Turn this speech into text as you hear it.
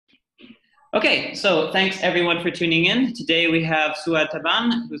Okay, so thanks everyone for tuning in. Today we have Souad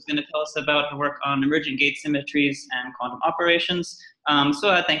Tabban, who's going to tell us about her work on emergent gate symmetries and quantum operations.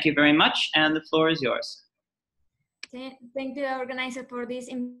 Souad, thank you very much, and the floor is yours. Thank the organizer for this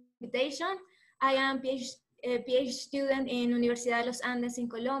invitation. I am a PhD student in Universidad de los Andes in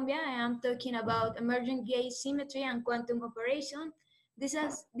Colombia. I am talking about emergent gate symmetry and quantum operation. This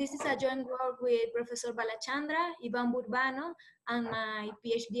is a joint work with Professor Balachandran, Ivan Burbano, and my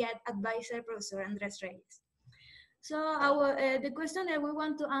PhD advisor, Professor Andres Reyes. So the question that we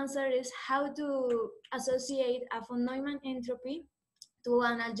want to answer is how to associate a von Neumann entropy to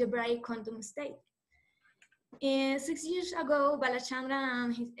an algebraic quantum state. 6 years ago,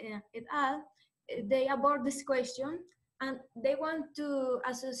 Balachandran and et al., they abort this question, and they want to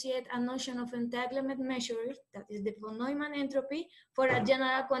associate a notion of entanglement measures, that is the von Neumann entropy, for a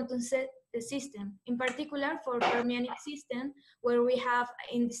general quantum system, in particular for fermionic system, where we have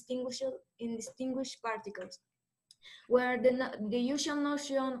indistinguished particles, where the usual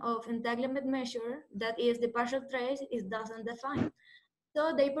notion of entanglement measure, that is the partial trace, is thus undefined.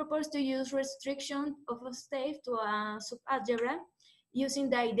 So they propose to use restriction of a state to a subalgebra using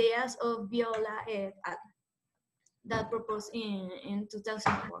the ideas of Viola et al. That proposed in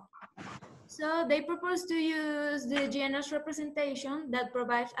 2004. So they propose to use the GNS representation that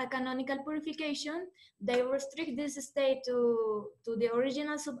provides a canonical purification. They restrict this state to the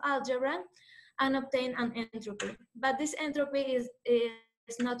original subalgebra and obtain an entropy. But this entropy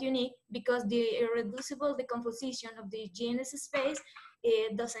is not unique because the irreducible decomposition of the GNS space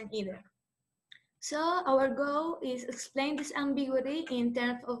doesn't either. So our goal is explain this ambiguity in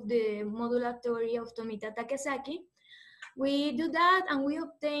terms of the modular theory of Tomita Takasaki. We do that and we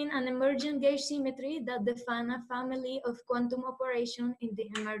obtain an emergent gauge symmetry that define a family of quantum operation in the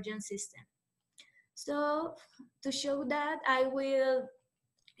emergent system. So to show that, I will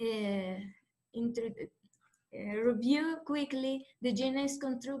review quickly the GNS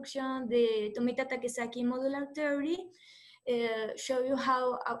construction, the Tomita Takasaki modular theory, show you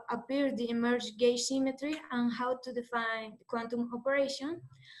how appears the emergent gauge symmetry and how to define quantum operation.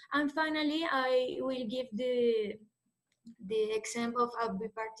 And finally, I will give the example of a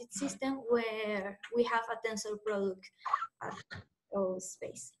bipartite system where we have a tensor product of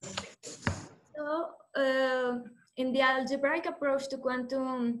space. So in the algebraic approach to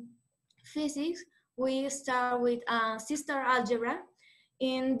quantum physics, we start with a C-star algebra.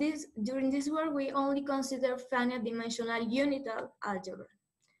 During this work, we only consider finite dimensional unital algebra.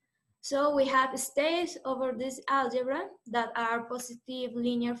 So we have states over this algebra that are positive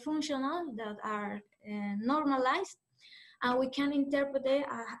linear functional, that are normalized, and we can interpret it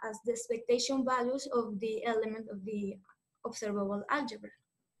as the expectation values of the element of the observable algebra.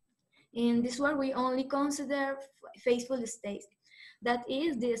 In this work, we only consider faithful states. That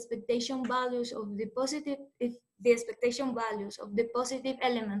is, the expectation values of the positive, if the expectation values of the positive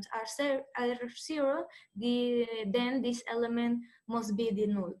elements are zero, then this element must be the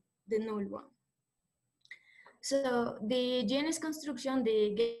null one. So the GNS construction,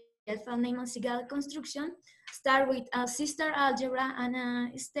 the Gelfand-Naimark-Segal construction, start with a C-star algebra and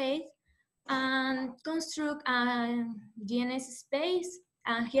a state, and construct a GNS space,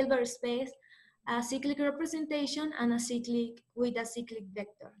 a Hilbert space, a cyclic representation, and a cyclic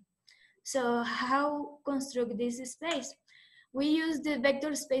vector. So how construct this space? We use the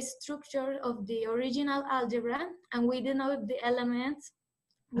vector space structure of the original algebra, and we denote the elements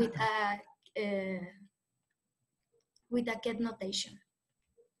with a ket notation.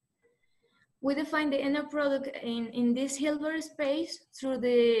 We define the inner product in this Hilbert space through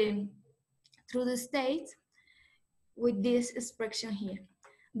the states with this expression here.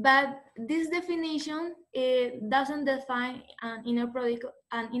 But this definition doesn't define an inner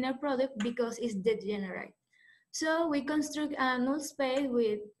product because it's degenerate. So we construct a null space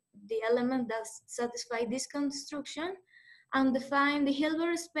with the element that satisfy this construction and define the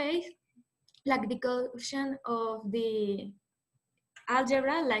Hilbert space like the quotient of the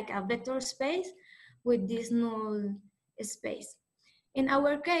algebra, like a vector space with this null space. In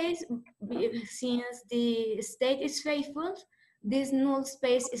our case, since the state is faithful, this null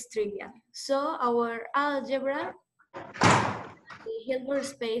space is trivial. So our algebra, the Hilbert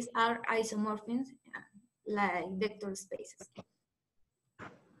space are isomorphisms like vector spaces.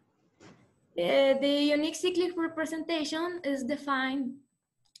 The unique cyclic representation is defined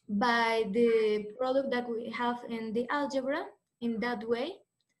by the product that we have in the algebra in that way.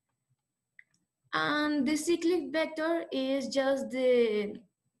 And the cyclic vector is just the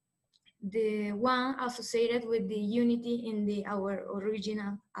one associated with the unity in our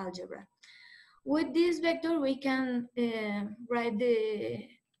original algebra. With this vector, we can write the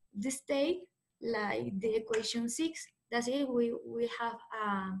the state, like the equation 6. That's it. We have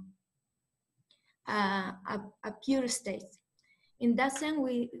a pure state. In that sense,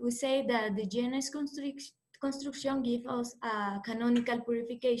 we say that the genus construction gives us a canonical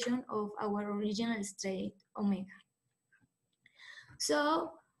purification of our original state, omega.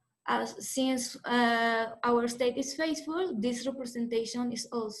 So, since our state is faithful, this representation is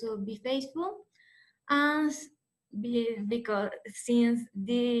also be faithful, and because since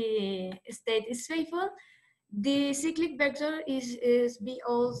the state is faithful, the cyclic vector is be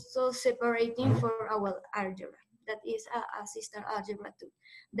also separating for our algebra. That is a sister algebra too.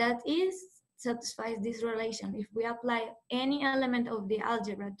 That is satisfies this relation. If we apply any element of the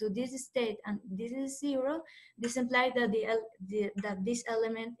algebra to this state and this is 0, this implies that that this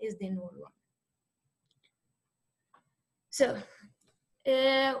element is the null one. So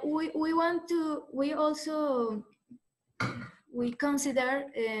we consider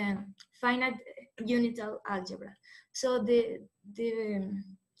finite unital algebra. So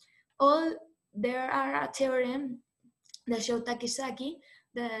there are a theorem that show Takasaki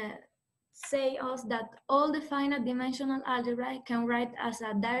that say us that all the finite dimensional algebra can write as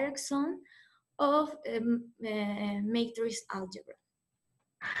a direct sum of matrix algebra.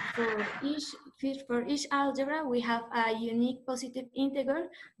 For each algebra, we have a unique positive integer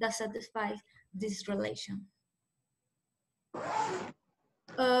that satisfies this relation.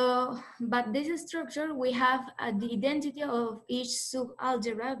 But this structure, we have the identity of each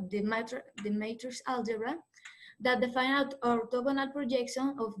subalgebra, the matrix algebra, that define orthogonal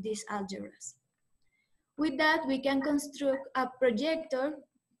projection of these algebras. With that, we can construct a projector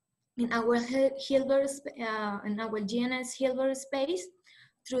in our GNS Hilbert space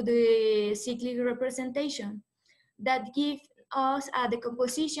through the cyclic representation that gives us a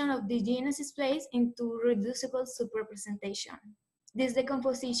decomposition of the GNS space into reducible subrepresentation. This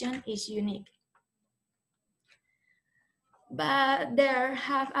decomposition is unique. But there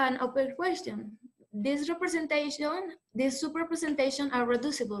have an open question. This subrepresentation are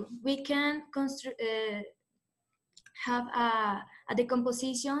reducible. We can have a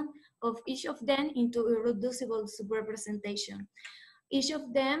decomposition of each of them into a reducible subrepresentation. Each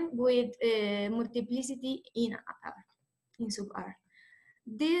of them with multiplicity in sub R.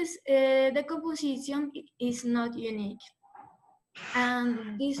 This decomposition is not unique.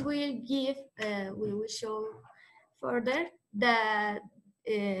 And this will give, we will show further that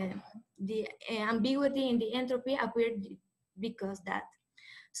the ambiguity in the entropy appeared because that.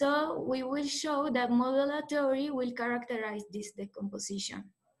 So we will show that modular theory will characterize this decomposition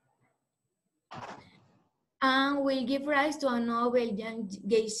and will give rise to a novel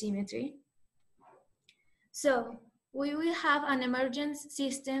gauge symmetry. So we will have an emergent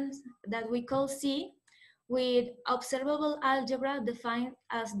system that we call C with observable algebra defined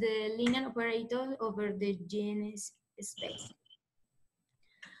as the linear operator over the GNS space.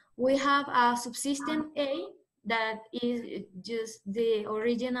 We have a subsystem A that is just the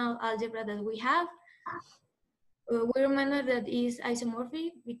original algebra that we have. We remember that is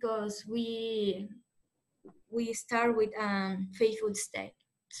isomorphic because we start with a faithful state.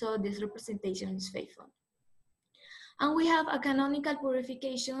 So this representation is faithful. And we have a canonical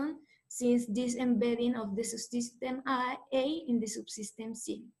purification since this embedding of the subsystem A in the subsystem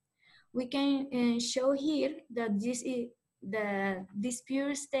C. We can show here that this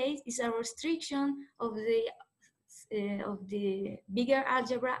pure state is a restriction of the bigger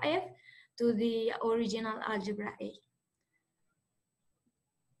algebra F to the original algebra A.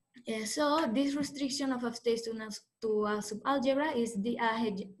 So this restriction of a state to a subalgebra is the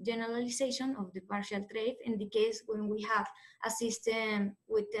generalization of the partial trait in the case when we have a system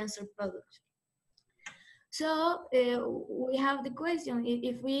with tensor products. So we have the question,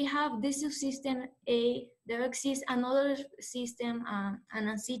 if we have this subsystem A, there exists another system, an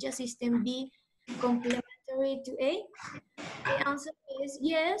ancilla system B complementary to A? The answer is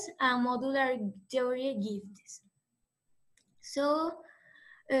yes, and modular theory gives this. So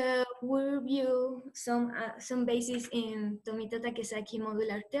we review some bases in Tomita Takasaki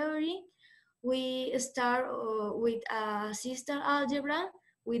modular theory. We start with a sister algebra.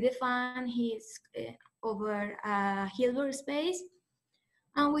 We define his over a Hilbert space,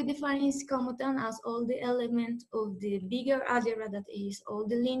 and we define his commutant as all the elements of the bigger algebra, that is all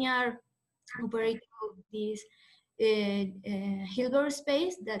the linear operator of this Hilbert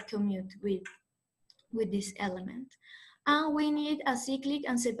space that commute with this element. And we need a cyclic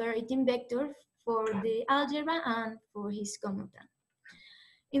and separating vector for the algebra and for his commutant.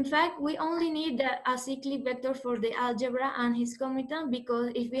 In fact, we only need a cyclic vector for the algebra and his commutant,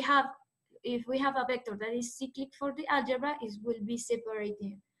 because if we have a vector that is cyclic for the algebra, it will be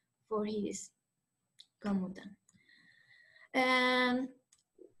separating for his commutant. And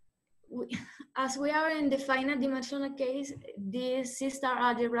as we are in the finite dimensional case, this C-star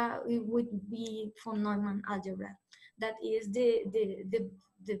algebra would be von Neumann algebra. That is the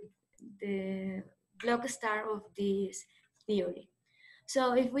block star of this theory.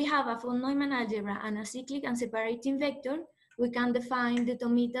 So if we have a von Neumann algebra and a cyclic and separating vector, we can define the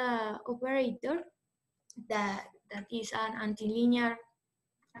Tomita operator that is an antilinear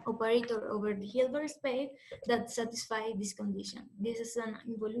operator over the Hilbert space that satisfies this condition. This is an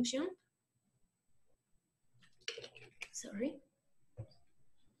involution. Sorry.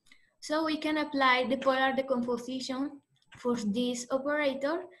 So we can apply the polar decomposition for this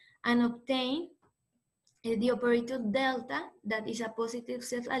operator and obtain the operator delta, that is a positive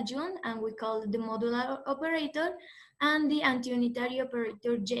self-adjoint, and we call it the modular operator, and the anti-unitary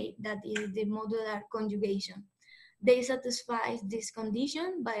operator J, that is the modular conjugation. They satisfy this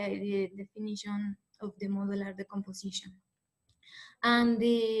condition by the definition of the modular decomposition. And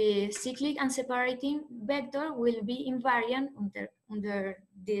the cyclic and separating vector will be invariant under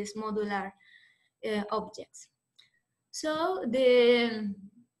these modular objects. So the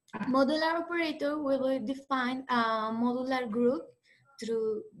modular operator will define a modular group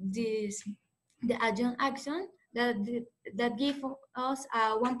through the adjoint action that give us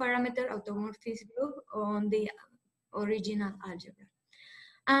a one parameter automorphism group on the original algebra.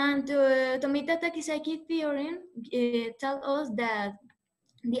 And Tomita Takasaki theorem tells us that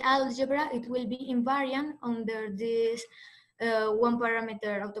the algebra, it will be invariant under this one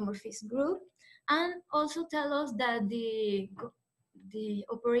parameter automorphism group, and also tell us that the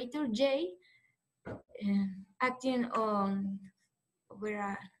operator J acting on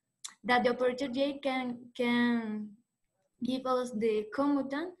that the operator J can give us the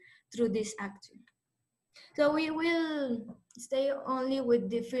commutant through this action. So we will stay only with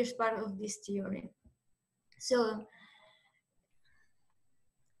the first part of this theorem. So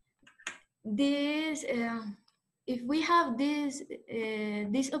this, if we have this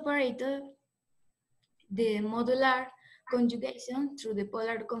operator, the modular conjugation through the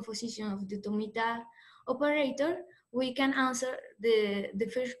polar composition of the Tomita operator, we can answer the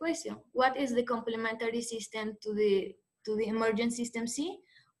first question: what is the complementary system to the emergent system C?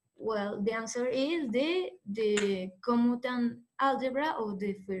 Well, the answer is the commutant algebra of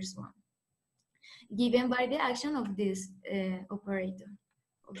the first one, given by the action of this operator,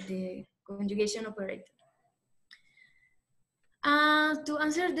 of the conjugation operator. To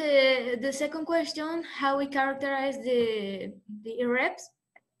answer the second question, how we characterize the irreps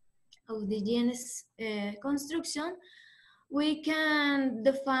of the GNS construction, we can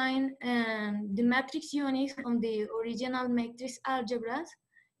define the matrix units on the original matrix algebras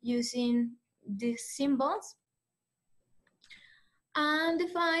using these symbols, and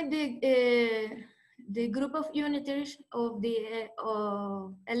define the group of unitaries of the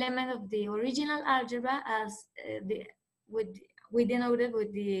element of the original algebra as we denoted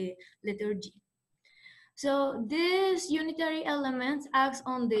with the letter G. So these unitary elements act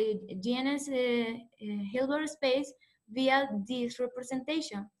on the GNS Hilbert space via this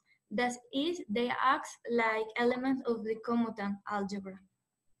representation. That is, they act like elements of the commutant algebra.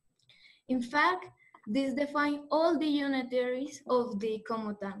 In fact, this defines all the unitaries of the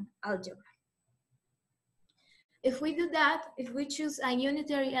commutant algebra. If we do that, if we choose a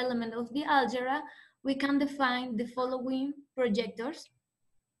unitary element of the algebra, we can define the following projectors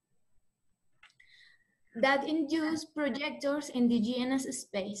that induce projectors in the GNS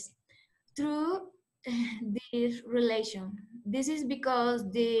space through this relation. This is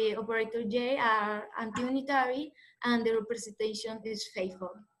because the operator J are anti-unitary and the representation is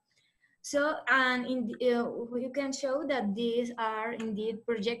faithful. So, and you can show that these are indeed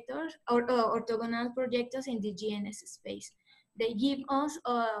projectors or orthogonal projectors in the GNS space. They give us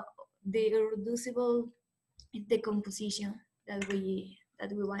the irreducible decomposition that we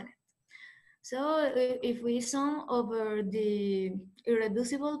wanted. So if we sum over the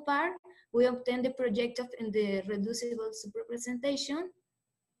irreducible part, we obtain the projector in the reducible subrepresentation.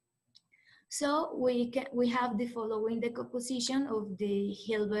 So we have the following decomposition of the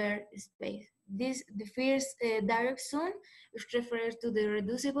Hilbert space. The first direct sum is referred to the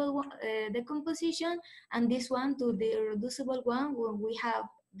reducible decomposition, and this one to the irreducible one, when we have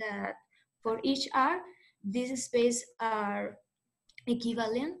that for each R, these spaces are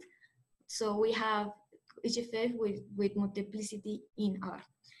equivalent. So we have each effect with multiplicity in R.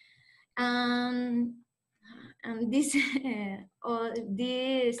 And this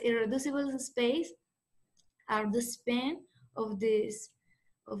irreducible space are the span of this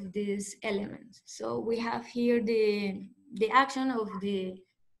element. So we have here the action of the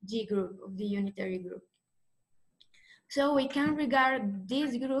G group, of the unitary group. So we can regard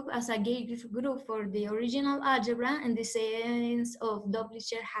this group as a gauge group for the original algebra in the sense of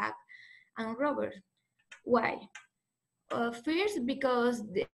Doplicher-Haag-Roberts. Why? First, because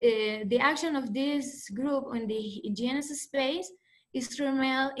the action of this group on the genus space is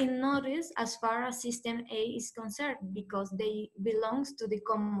remain unnoticed as far as system A is concerned, because they belongs to the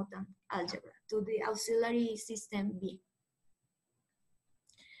commutant algebra, to the auxiliary system B.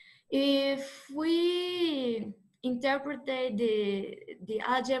 If we interpret the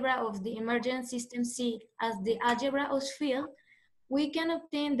algebra of the emergent system C as the algebra of field, we can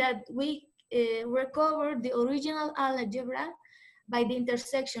obtain that we recover the original algebra by the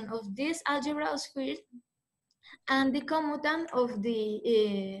intersection of this algebra of field and the commutant of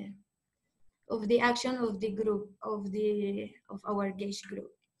the action of the group of our gauge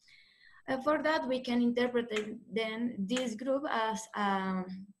group. For that, we can interpret then this group as a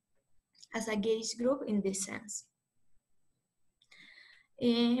gauge group in this sense.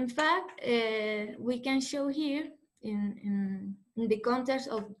 In fact, we can show here in the context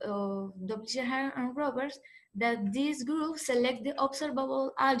of Doplicher-Haag-Roberts that this group select the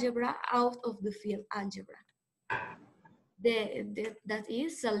observable algebra out of the field algebra. That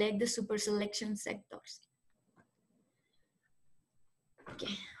is, select the super selection sectors.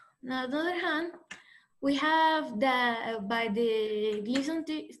 Okay. Now, on the other hand, we have that by the Gleason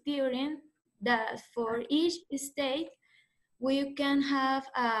theorem that for each state, we can have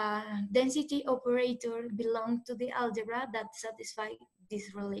a density operator belong to the algebra that satisfy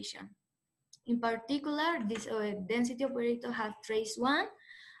this relation. In particular, this density operator have trace 1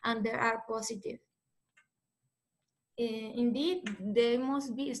 and they are positive. Indeed, they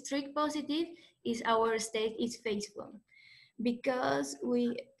must be strict positive if our state is faithful, because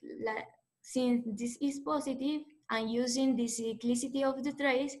since this is positive and using the cyclicity of the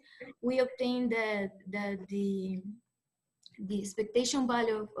trace, we obtain the expectation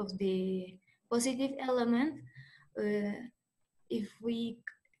value of the positive element if we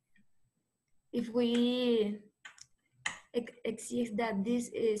exist that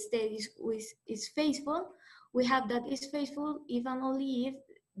this state is faithful, we have that is faithful if and only if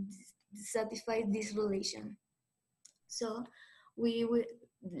satisfies this relation. So we will,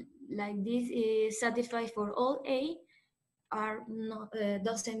 like this is satisfied for all A, are not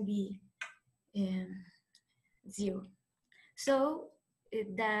doesn't be 0. So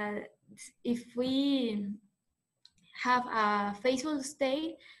that if we have a faithful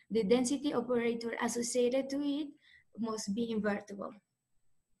state, the density operator associated to it must be invertible.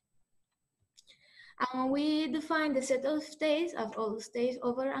 And we define the set of states of all states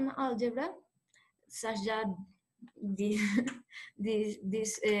over an algebra such that this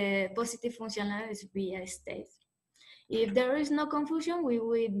positive functionality be a state. If there is no confusion, we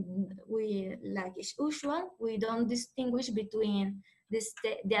like is usual, we don't distinguish between the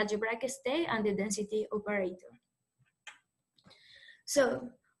algebraic state and the density operator.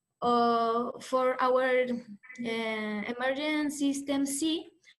 So for our emergent system C,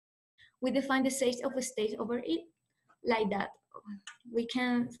 we define the set of states over it like that. We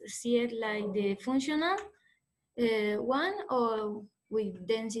can see it like the functional one or with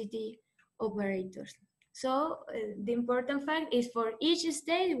density operators. So the important fact is for each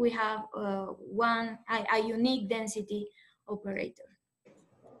state we have a unique density operator.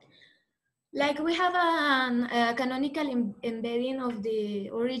 Like we have a canonical embedding of the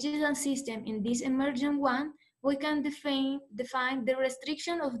original system in this emergent one, we can define the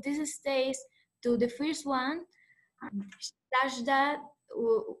restriction of these states to the first one such that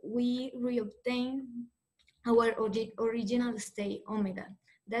we reobtain our original state omega.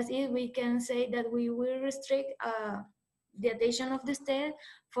 That's it. We can say that we will restrict the attention of the state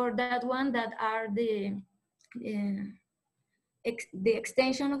for that one that are the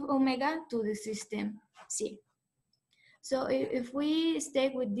extension of omega to the system C. So if we stay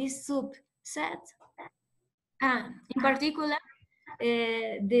with this subset, and in particular,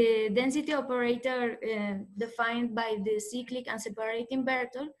 the density operator defined by the cyclic and separate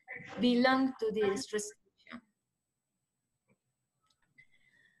inverter belong to this restriction.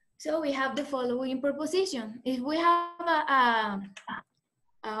 So we have the following proposition. If we have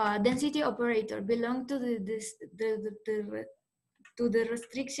a density operator belong to the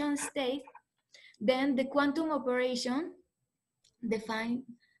restriction state, then the quantum operation defined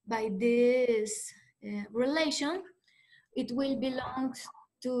by this relation, it will belong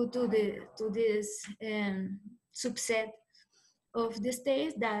to this subset of the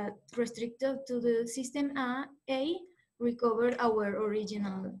states that restricted to the system A recover our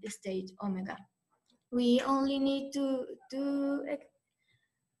original state omega. We only need to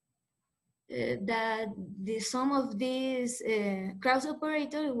that the sum of these cross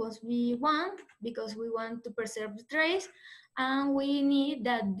operator was be 1 because we want to preserve the trace, and we need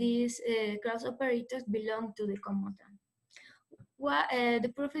that these cross operators belong to the commutant.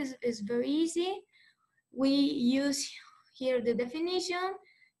 The proof is very easy. We use here the definition.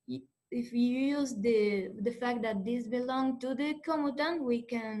 If you use the fact that these belong to the commutant, we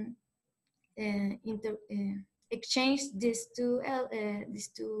can exchange these two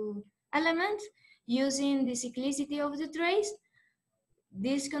elements using the cyclicity of the trace,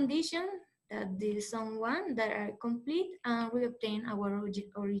 this condition that the sum 1 that are complete, and we obtain our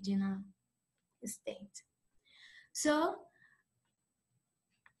original state. So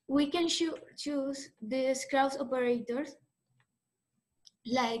we can choose these cross operators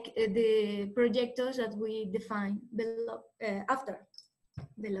like the projectors that we define below,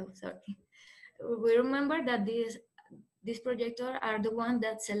 sorry. We remember that these projectors are the ones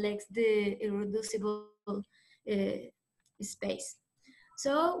that selects the irreducible space.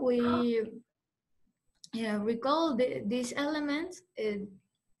 So we recall these elements.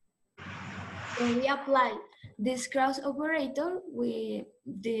 When we apply this cross operator,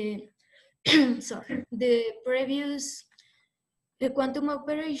 the previous quantum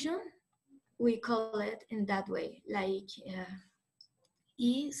operation, we call it in that way, like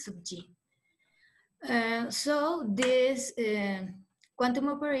E sub G. So this quantum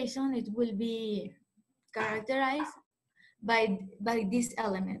operation, it will be characterized by this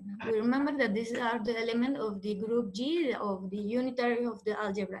element. We remember that these are the element of the group G of the unitary of the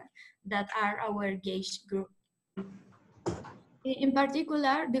algebra that are our gauge group. In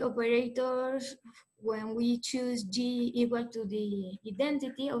particular, the operators, when we choose G equal to the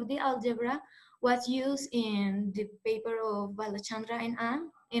identity of the algebra, was used in the paper of Balachandran and An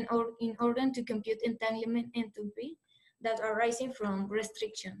in order to compute entanglement entropy that are arising from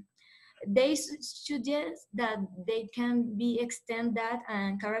restriction. They suggest that they can be extended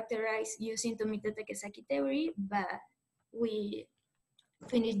and characterized using Tomita Takasaki theory, but we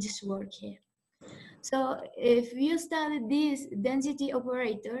finish this work here. So if you study this density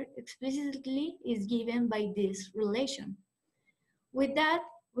operator, explicitly is given by this relation. With that,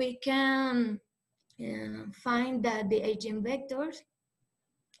 we can find that the eigenvectors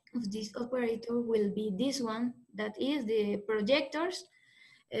of this operator will be this one, that is the projectors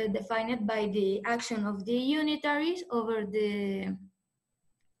defined by the action of the unitaries over the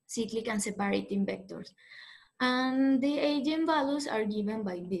cyclic and separating vectors. And the eigenvalues are given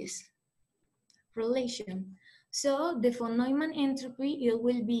by this relation. So the von Neumann entropy, it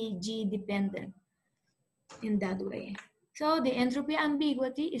will be G dependent in that way. So the entropy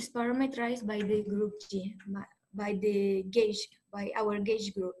ambiguity is parameterized by the group G, by the gauge, by our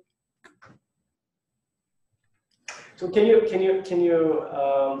gauge group. So can you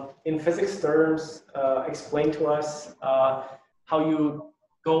in physics terms explain to us how you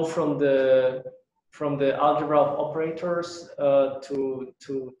go from the algebra of operators to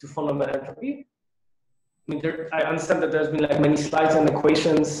von Neumann entropy? I mean, I understand that there's been like many slides and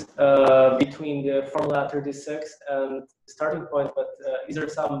equations between the formula 36 and the starting point, but is there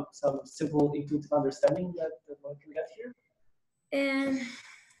some simple intuitive understanding that one can get here?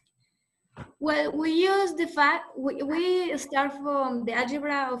 Well, we use the fact, we start from the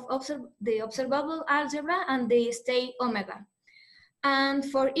algebra of the observable algebra and the state omega. And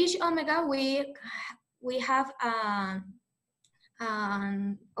for each omega, we have a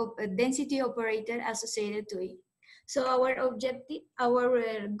density operator associated to it. So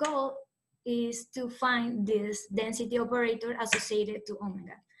our goal is to find this density operator associated to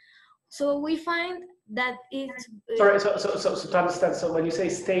omega. So we find that it's... Sorry, so to understand, so when you say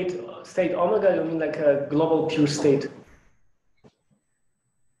state omega, you mean like a global pure state?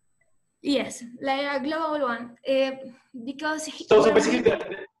 Yes, like a global one. Because... So basically,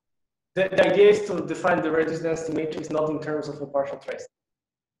 the idea is to define the reduced density matrix not in terms of a partial trace.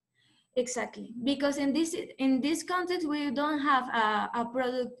 Exactly, because in this context we don't have a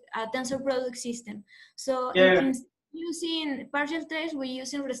tensor product system. So in using partial trace, we're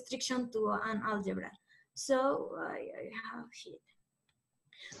using restriction to an algebra. So I have here.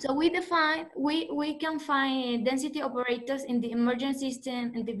 So we can find density operators in the emergent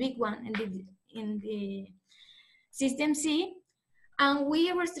system, in the big one, in the system C. And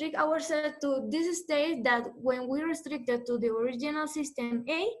we restrict ourselves to this state that when we restrict it to the original system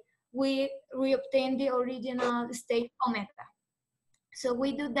A, we obtain the original state omega. So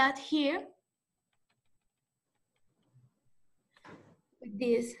we do that here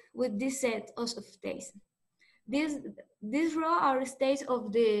with this set of states. These row are states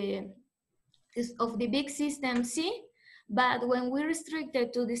of the big system C, But when we restrict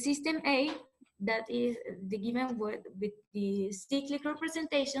it to the system A, that is the given with the cyclic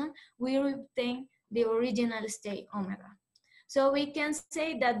representation, we obtain the original state omega. So we can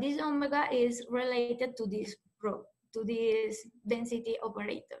say that this omega is related to this rho, to this density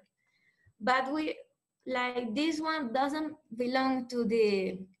operator. But like this one doesn't belong to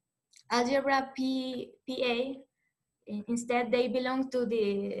the algebra PA. Instead, they belong to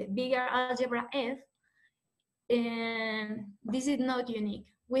the bigger algebra F. And this is not unique.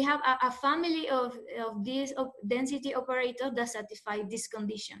 We have a family of these density operators that satisfy this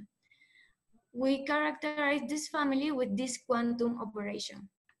condition. We characterize this family with this quantum operation.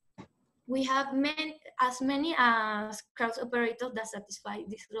 We have as many as cross operators that satisfy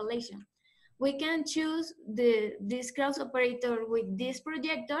this relation. We can choose this cross operator with these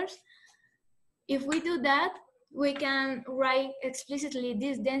projectors. If we do that, we can write explicitly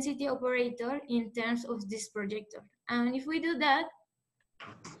this density operator in terms of this projector. And if we do that,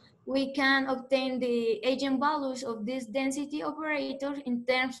 we can obtain the eigenvalues of this density operator in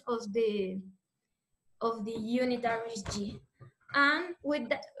terms of the unitaries G. And with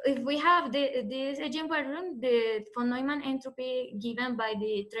that, if we have this eigenvalue, the von Neumann entropy given by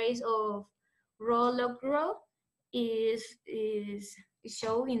the trace of rho log rho is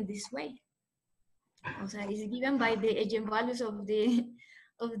shown in this way. Also, is given by the eigenvalues of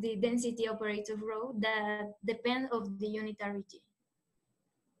the density operator rho that depend of the unitary G.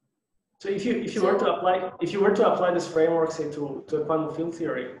 So if you were to apply this framework, say to a quantum field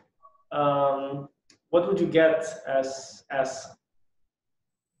theory, what would you get as I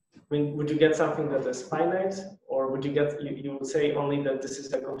mean, would you get something that is finite, or would you get you would say only that this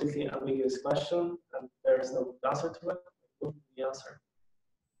is a completely ambiguous question and there is no answer to it? What would be the answer?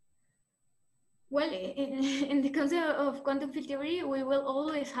 Well, in the concept of quantum field theory, we will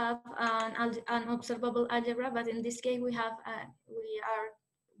always have an observable algebra, but in this case, we are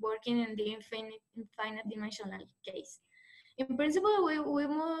working in the infinite dimensional case. In principle, we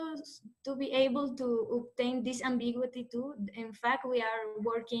must to be able to obtain this ambiguity too. In fact, we are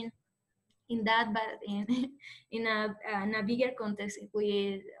working in that, but in a bigger context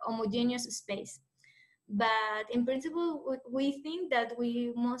with homogeneous space. But in principle, we think that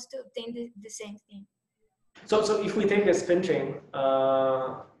we must obtain the same thing. So if we take a spin chain,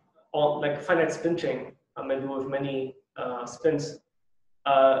 like finite spin chain, maybe with many spins,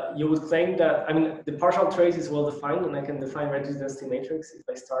 you would claim that, I mean, the partial trace is well defined, and I can define reduced density matrix if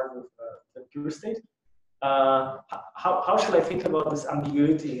I start with the pure state. How should I think about this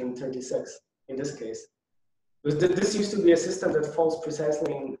ambiguity in 36 in this case? Because this used to be a system that falls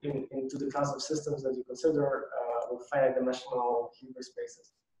precisely into the class of systems that you consider with finite dimensional Hilbert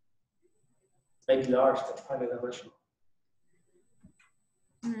spaces. Maybe large, but finite dimensional.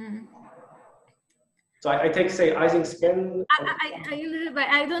 Mm. So I take, say, Ising spin. But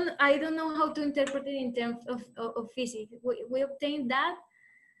I don't know how to interpret it in terms of physics. We obtained that,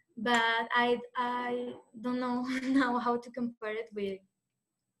 but I don't know now how to compare it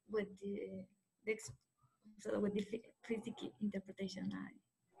with the physical interpretation.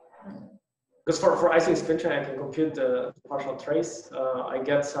 Because for Ising spin chain, I can compute the partial trace. I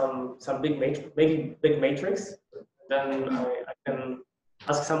get some big matrix, maybe big matrix. Then I can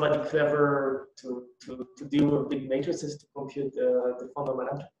ask somebody clever to deal with big matrices to compute the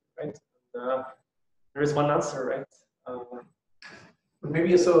fundamental, right? There is one answer, right?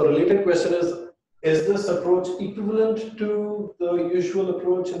 Maybe so. A related question is this approach equivalent to the usual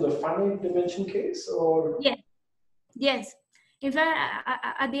approach in the finite dimension case, or? Yes. In fact,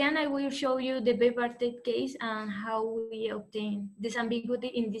 at the end, I will show you the bipartite case and how we obtain this ambiguity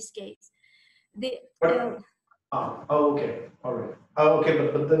in this case. Okay, all right. Okay,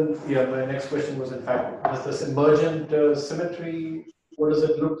 but then, yeah, my next question was, in fact, does this emergent symmetry, what does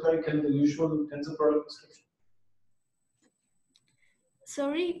it look like in the usual tensor product description?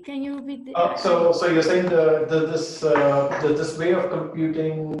 Sorry, can you repeat the... So you're saying this way of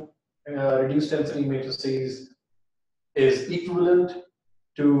computing reduced density matrices is equivalent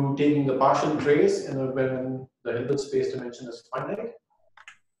to taking the partial trace when the Hilbert space dimension is finite?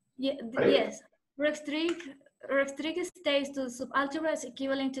 Yeah, right? Yes. Restrict states to subalgebra is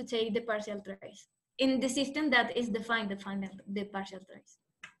equivalent to take the partial trace in the system that is defined the partial trace.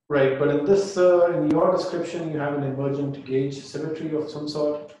 Right, but in this, in your description, you have an emergent gauge symmetry of some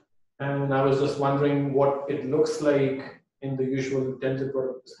sort, and I was just wondering what it looks like in the usual tensor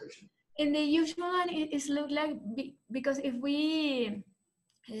product description. In the usual one, it looks like, because if we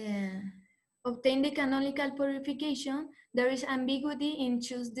obtain the canonical purification, there is ambiguity in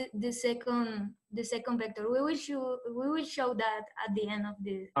choose the second vector. We will show that at the end of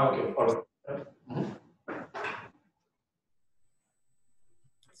the. Okay, all right.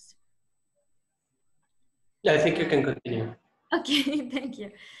 Yeah, I think you can continue. Okay, thank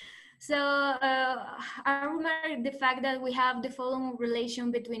you. So I remember the fact that we have the following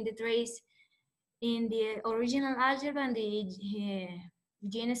relation between the trace in the original algebra and the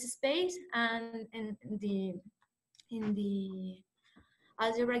GNS space, and in the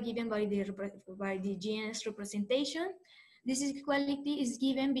algebra given by the GNS representation. This equality is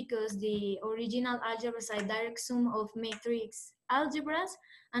given because the original algebras are direct sum of matrix algebras,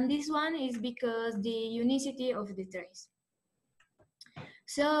 and this one is because the unicity of the trace.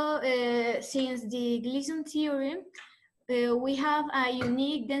 So since the Gleason theorem, we have a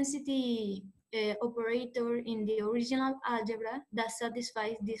unique density operator in the original algebra that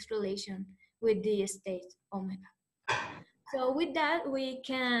satisfies this relation with the state omega. So with that, we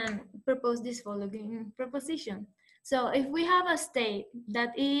can propose this following proposition. So if we have a state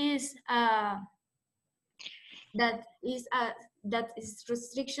that is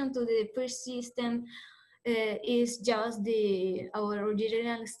restriction to the first system is just our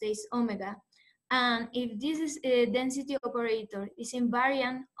original state omega, and if this is a density operator is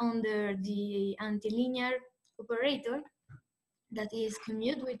invariant under the antilinear operator that is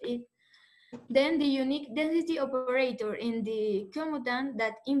commute with it, then the unique density operator in the commutant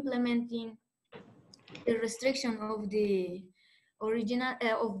that implementing the restriction of the original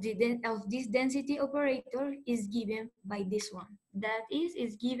of this density operator is given by this one. That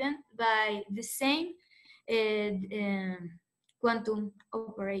is given by the same quantum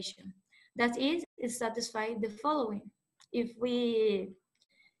operation. That is satisfied the following. If we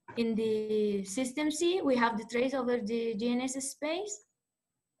in the system C we have the trace over the GNS space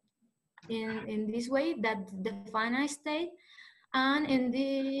in this way, that the finite state, and in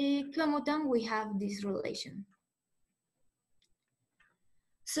the commutant we have this relation.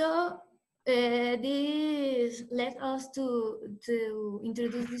 So this led us to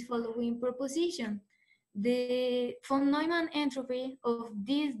introduce this following proposition. The von Neumann entropy of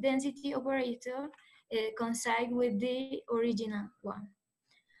this density operator coincides with the original one,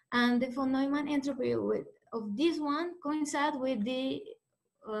 and the von Neumann entropy of this one coincides with the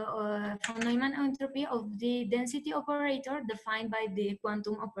von Neumann entropy of the density operator defined by the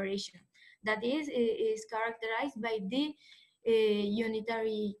quantum operation. That is characterized by the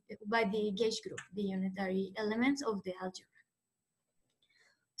gauge group, the unitary elements of the algebra.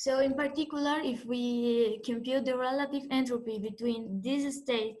 So in particular, if we compute the relative entropy between this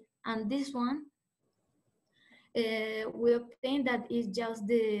state and this one, we obtain that is just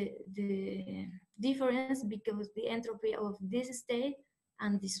the difference because the entropy of this state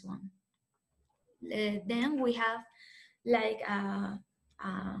and this one. Then we have like a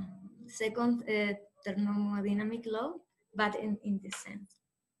second thermodynamic law, but in this sense.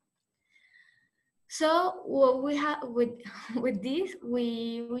 So what we have with this,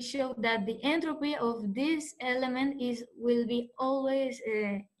 we show that the entropy of this element will be always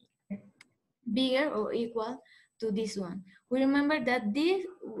bigger or equal to this one. We remember that this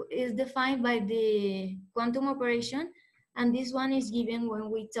is defined by the quantum operation, and this one is given when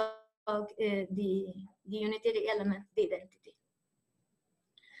we talk the unitary element, the identity.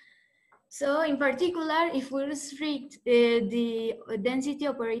 So in particular, if we restrict the density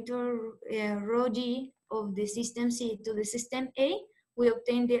operator rho g of the system C to the system A, we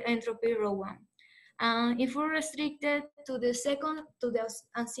obtain the entropy rho 1. And if we restrict it to the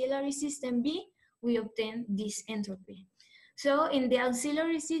auxiliary system B, we obtain this entropy. So in the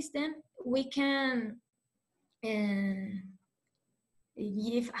auxiliary system, we can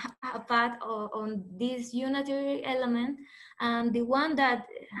give a path on this unitary element, and the one that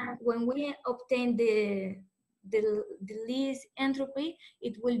when we obtain the least entropy,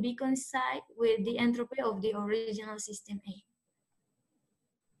 it will be coincide with the entropy of the original system A.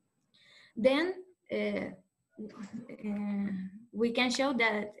 Then we can show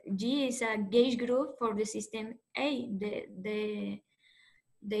that G is a gauge group for the system A.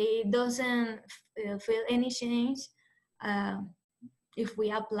 They doesn't feel any change if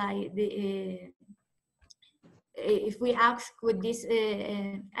we apply if we act with this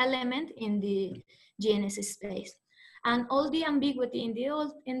element in the GNS space, and all the ambiguity in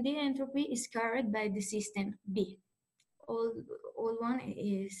the entropy is carried by the system B. All one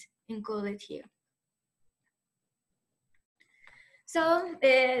is encoded here. So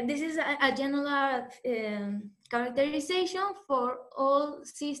this is a general characterization for all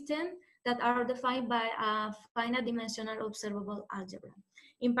systems that are defined by a finite dimensional observable algebra.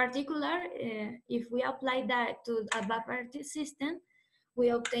 In particular, if we apply that to a bipartite system, we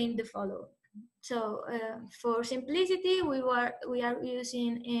obtain the following. So for simplicity, we are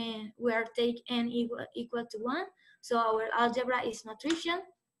take n equal to 1. So our algebra is matrician.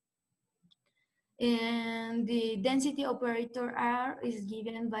 And the density operator R is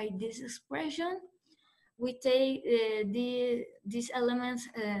given by this expression. We take these elements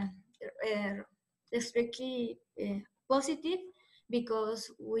strictly positive because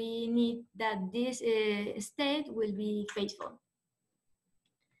we need that this state will be faithful.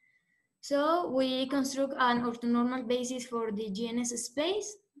 So we construct an orthonormal basis for the GNS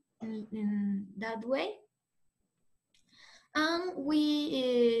space in that way. And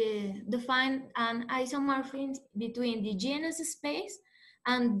we define an isomorphism between the GNS space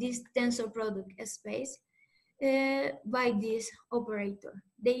and this tensor product space by this operator.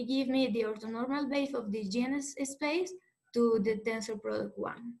 They give me the orthonormal base of the GNS space to the tensor product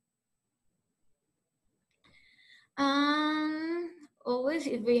one. And always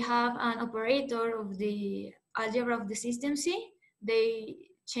if we have an operator of the algebra of the system C, they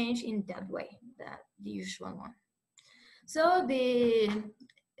change in that way, the usual one. So the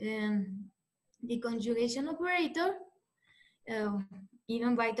conjugation operator,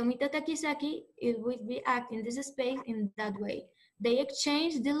 even by Tomita Takasaki, it will be act in this space in that way. They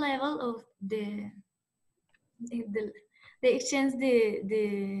exchange the level of they exchange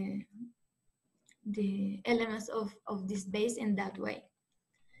the elements of this base in that way.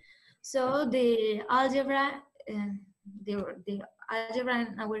 So the algebra, the algebra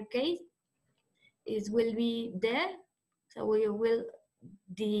in our case, will be there. So we will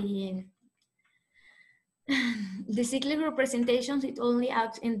the cyclic representations, it only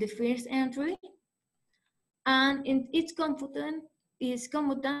acts in the first entry, and in its commutant, it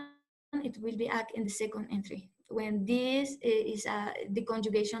will be act in the second entry when this is the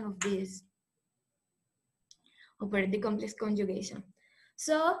conjugation of this over the complex conjugation.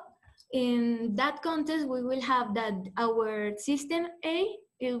 So in that context, we will have that our system A,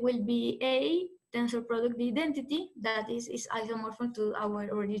 it will be A tensor product identity, that is isomorphic to our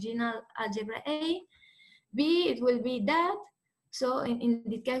original algebra A. B, it will be that. So in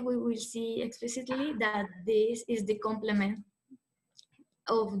this case, we will see explicitly that this is the complement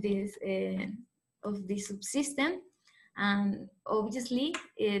of this subsystem. And obviously,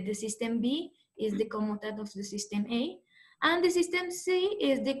 the system B is the commutant of the system A. And the system C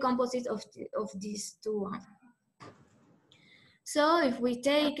is the composite of these two. So if we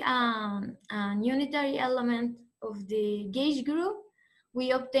take a unitary element of the gauge group,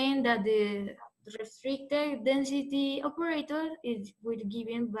 we obtain that the restricted density operator will be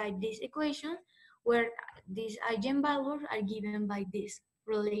given by this equation, where these eigenvalues are given by this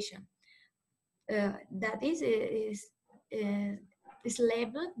relation. That is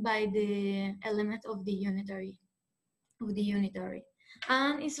labeled by the element of the unitary.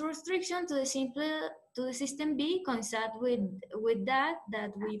 And its restriction to the system B coincides with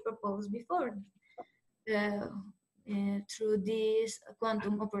that we proposed before through this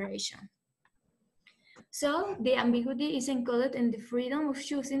quantum operation. So the ambiguity is encoded in the freedom of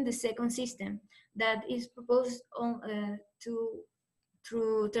choosing the second system that is proposed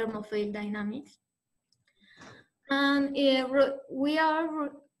through thermal field dynamics. And we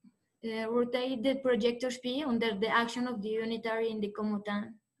are rotate the projector P under the action of the unitary in the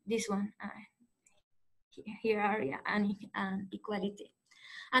commutant. This one, here are an equality,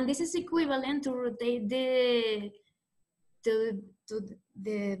 and this is equivalent to rotate the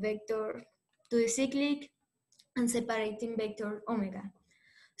vector to the cyclic and separating vector omega.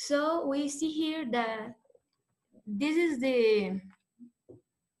 So we see here that this is the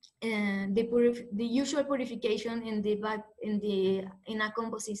usual purification in a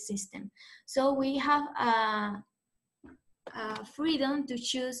composite system. So we have a freedom to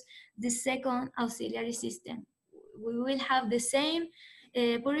choose the second auxiliary system. We will have the same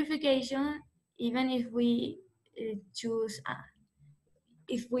purification even if we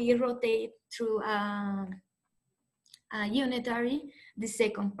if we rotate through a unitary, the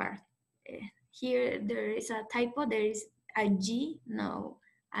second part. Here there is a typo, there is a G, no,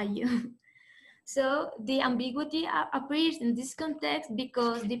 a U. So the ambiguity appears in this context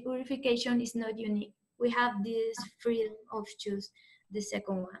because the purification is not unique. We have this freedom of choose the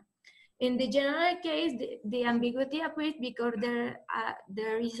second one. In the general case, the ambiguity appears because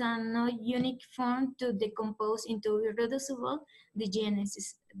there is a not unique form to decompose into irreducible the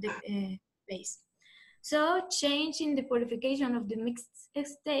GNS base. So change in the purification of the mixed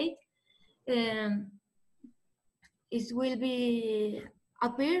state it will be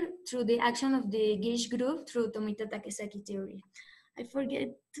appear through the action of the gauge group through Tomita Takasaki theory. I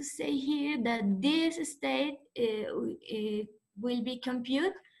forget to say here that this state will be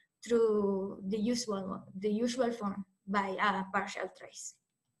computed through the usual form by a partial trace.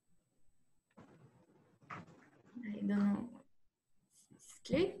 I don't know. It's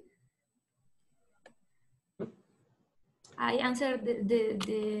clear? I answered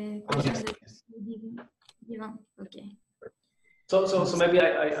the question that you didn't, you know, okay. So maybe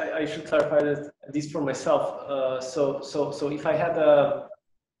I should clarify that, at least for myself. So if I had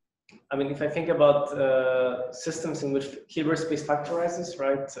if I think about systems in which Hilbert space factorizes,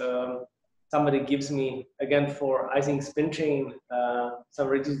 right? Somebody gives me, again, for Ising spin chain, some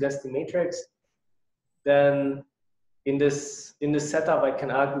reduced density matrix. Then in this setup, I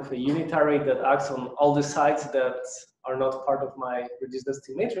can act with a unitary that acts on all the sides that are not part of my reduced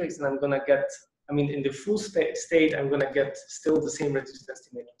density matrix, and I'm gonna get, in the full state, I'm gonna get still the same reduced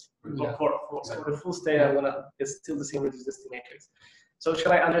density matrix. Yeah. For the full state, I'm gonna get still the same reduced density matrix. So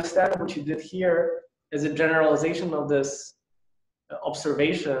should I understand what you did here as a generalization of this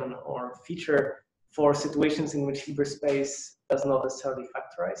observation or feature for situations in which Hilbert space does not necessarily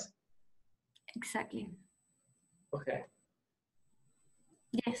factorize? Exactly. Okay.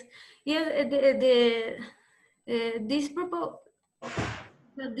 Yes. Yes. This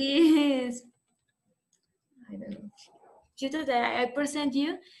I don't know. Tutor that I present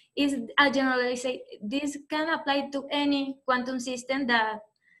you is a generalization. This can apply to any quantum system that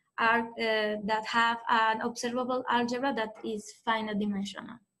are that have an observable algebra that is finite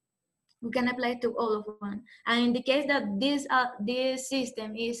dimensional. We can apply to all of one. And in the case that this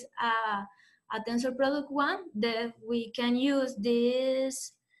system is a tensor product one, that we can use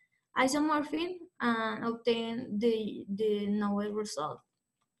this isomorphism and obtain the novel result.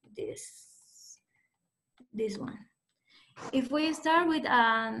 This one. If we start with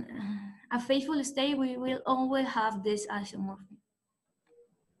a faithful state, we will always have this isomorphism.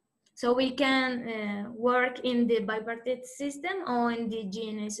 So we can work in the bipartite system or in the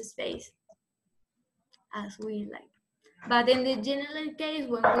GNS space, as we like. But in the general case,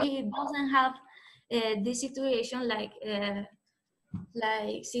 when we doesn't have this situation like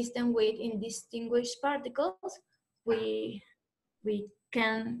system with indistinguished particles, we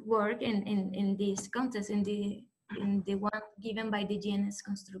can work in this context, in the one given by the GNS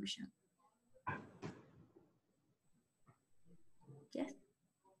construction. Yes.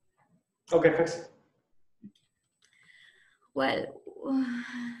 Okay, thanks. Well,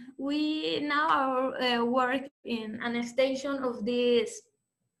 we now are work in an extension of this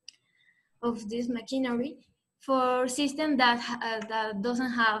machinery for system that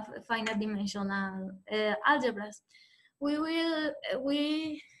doesn't have finite dimensional algebras. We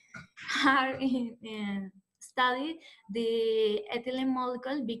are in study the ethylene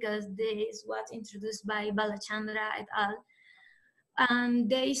molecule because this was introduced by Balachandran et al. And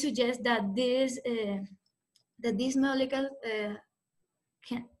they suggest that this molecule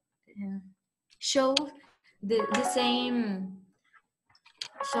can show the same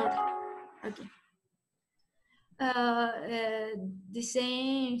sort. Okay. The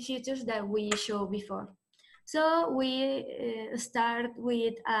same features that we showed before. So we start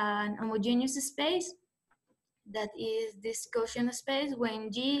with an homogeneous space that is this quotient space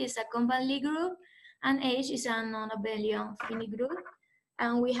when G is a compound Lie group and H is a non-abelian finite group.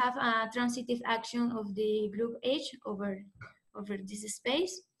 And we have a transitive action of the group H over this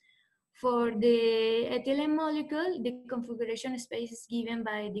space. For the ethylene molecule, the configuration space is given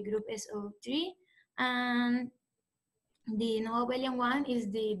by the group SO3, and the non-abelian one is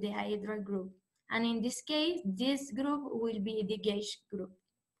the dihedral group. And in this case, this group will be the gauge group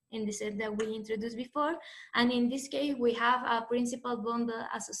in the set that we introduced before. And in this case, we have a principal bundle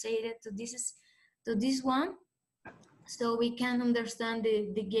associated to this one. So we can understand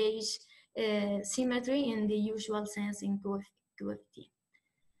the gauge symmetry in the usual sense in QFT.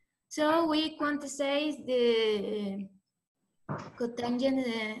 So we quantize the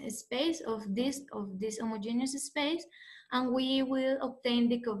cotangent space of this homogeneous space, and we will obtain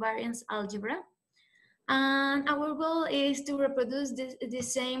the covariance algebra. And our goal is to reproduce the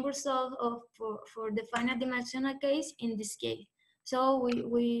same result for the finite dimensional case in this case. So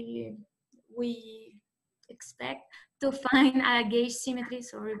we expect to find a gauge symmetry,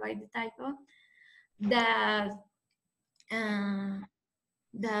 sorry by the typo, that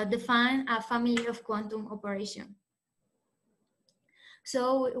define a family of quantum operation.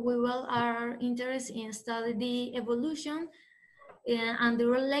 So we will are interested in study the evolution and the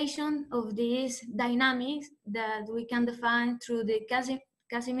relation of these dynamics that we can define through the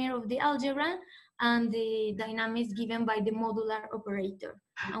Casimir of the algebra and the dynamics given by the modular operator.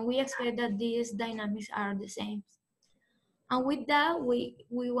 And we expect that these dynamics are the same. And with that, we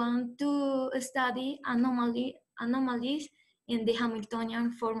want to study anomalies in the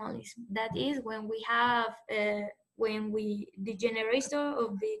Hamiltonian formalism. That is when we have, the generator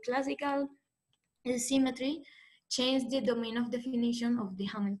of the classical symmetry change the domain of definition of the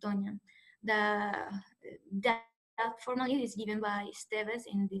Hamiltonian. That that formally is given by Esteves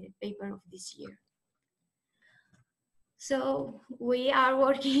in the paper of this year. So we are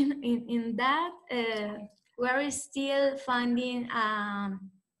working in that. We're still finding a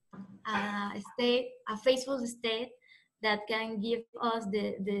faithful state that can give us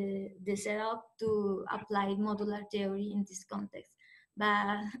the setup to apply modular theory in this context.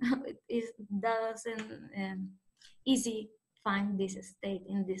 But it doesn't easy find this state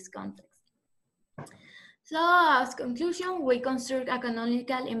in this context. So as conclusion, we construct a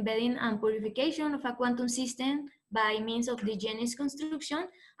canonical embedding and purification of a quantum system by means of the genus construction,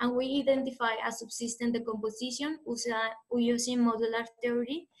 and we identify a subsystem decomposition using modular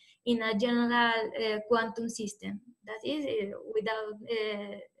theory in a general quantum system. That is, without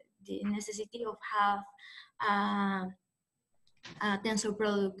the necessity of have a tensor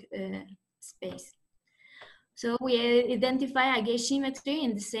product space. So we identify a gauge symmetry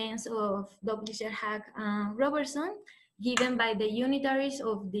in the sense of Doplicher-Haag-Roberts given by the unitaries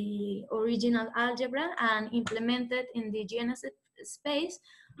of the original algebra and implemented in the genus space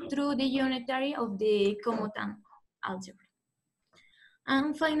through the unitary of the commutant algebra.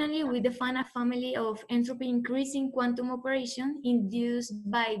 And finally, we define a family of entropy increasing quantum operations induced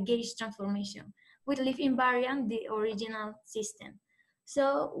by gauge transformation, with leaf invariant the original system.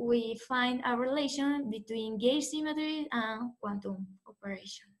 So we find a relation between gauge symmetry and quantum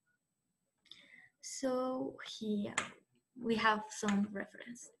operation. So here we have some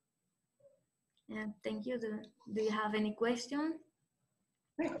reference. And thank you. Do you have any question?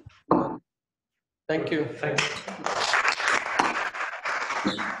 Thank you. Thanks.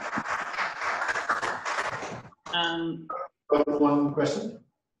 One question.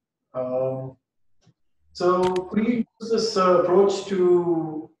 So could you use this approach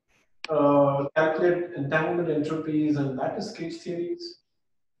to calculate entanglement entropies and lattice gauge theories?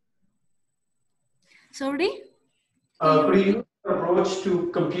 Sorry? Could you use an approach to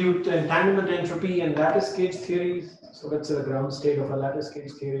compute entanglement entropy and lattice gauge theories? So let's say the ground state of a lattice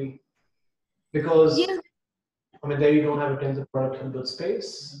gauge theory. Because, yes. I mean, there you don't have a tensor product Hilbert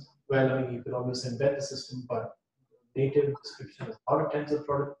space. Well, I mean, you could always embed the system, but native description is not a tensor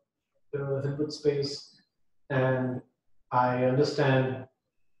product Hilbert space. And I understand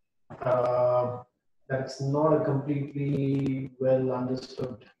that it's not a completely well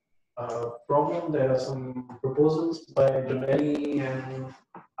understood problem. There are some proposals by Gemelli and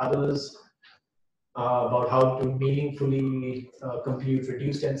others about how to meaningfully compute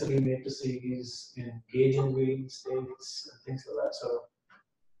reduced density matrices in gauge invariant states and things like that. So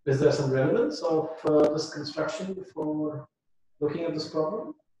is there some relevance of this construction for looking at this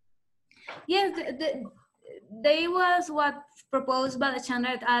problem? Yes, they was what proposed by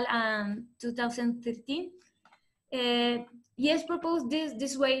Balachandran et al. In 2015. Yes, proposed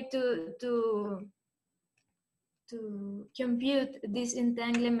this way to compute this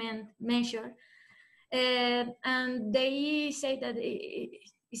entanglement measure, and they say that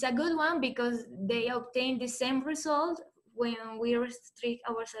it's a good one because they obtain the same result when we restrict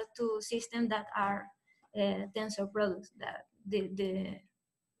ourselves to systems that are tensor products, that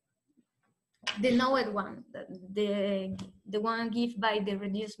the knowed one, the one given by the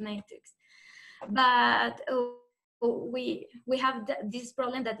reduced matrix. But we have this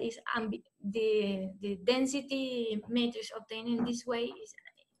problem that is the density matrix obtained in this way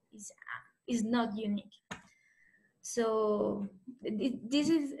is not unique. So this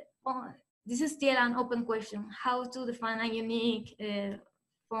is still an open question: how to define a unique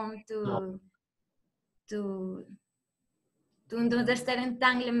form to understand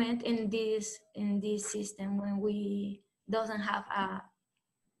entanglement in this system when we doesn't have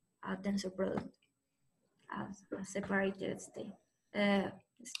a tensor product as a separated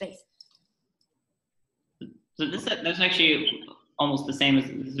space. So that's actually almost the same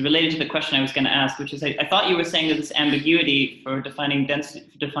as related to the question I was going to ask, which is I thought you were saying that this ambiguity for defining density,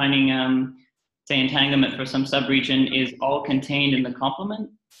 say entanglement for some subregion is all contained in the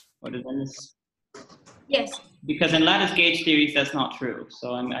complement, or does this? Yes. Because in lattice gauge theories, that's not true.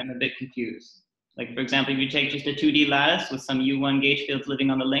 So I'm a bit confused. Like, for example, if you take just a 2D lattice with some U1 gauge fields living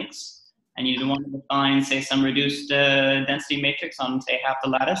on the links, and you want to define, say, some reduced density matrix on, say, half the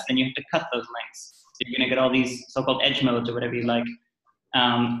lattice, then you have to cut those links. So you're going to get all these so-called edge modes or whatever you like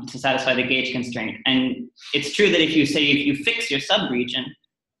to satisfy the gauge constraint. And it's true that if you fix your subregion,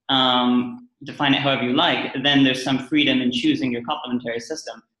 define it however you like, then there's some freedom in choosing your complementary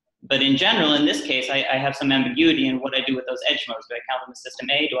system. But in general, in this case, I have some ambiguity in what I do with those edge modes. Do I count them as system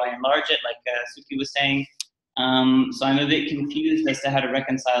A? Do I enlarge it, like Suki was saying? So I'm a bit confused as to how to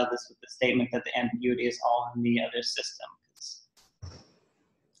reconcile this with the statement that the ambiguity is all in the other system.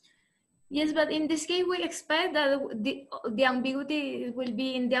 Yes, but in this case, we expect that the ambiguity will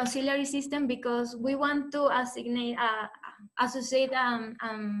be in the auxiliary system because we want to associate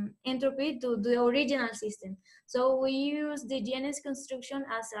entropy to the original system. So we use the GNS construction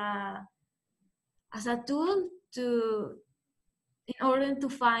as a tool in order to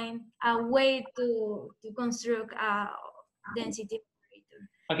find a way to construct a density operator.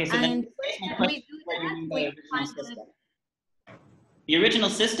 Okay, so And then when we do that, we find that the original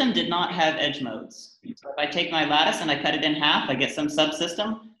system did not have edge modes. So if I take my lattice and I cut it in half, I get some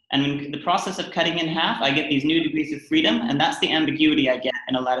subsystem. And in the process of cutting in half, I get these new degrees of freedom. And that's the ambiguity I get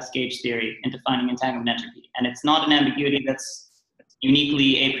in a lattice gauge theory in defining entanglement entropy. And it's not an ambiguity that's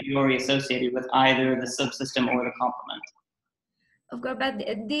uniquely a priori associated with either the subsystem or the complement. of course, but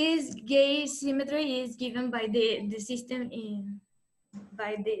this gauge symmetry is given by the system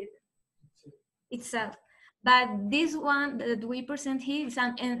by the itself. But this one that we present here is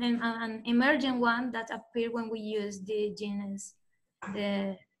an emergent one that appears when we use the genus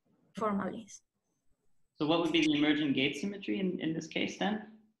formally. So what would be the emergent gauge symmetry in this case then?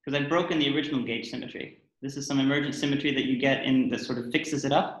 Because I've broken the original gauge symmetry. This is some emergent symmetry that you get in that sort of fixes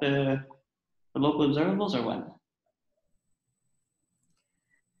it up, the local observables, or what?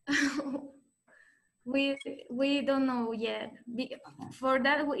 We don't know yet. For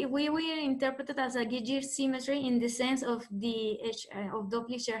that, we will interpret it as a gauge symmetry in the sense of the of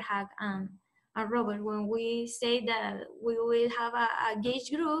Doplicher-Haag-Roberts, when we say that we will have a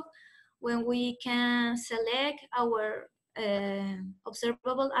gauge group when we can select our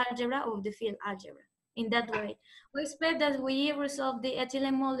observable algebra of the field algebra. In that way, we expect that we resolve the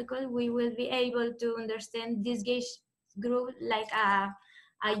ethylene molecule, we will be able to understand this gauge group like a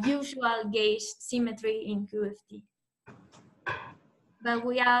usual gauge symmetry in QFT. But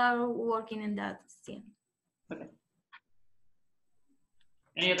we are working in that still. Okay.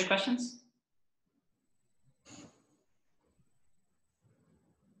 Any other questions?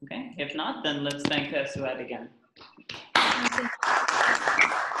 Okay, if not, then let's thank Souad again. Okay.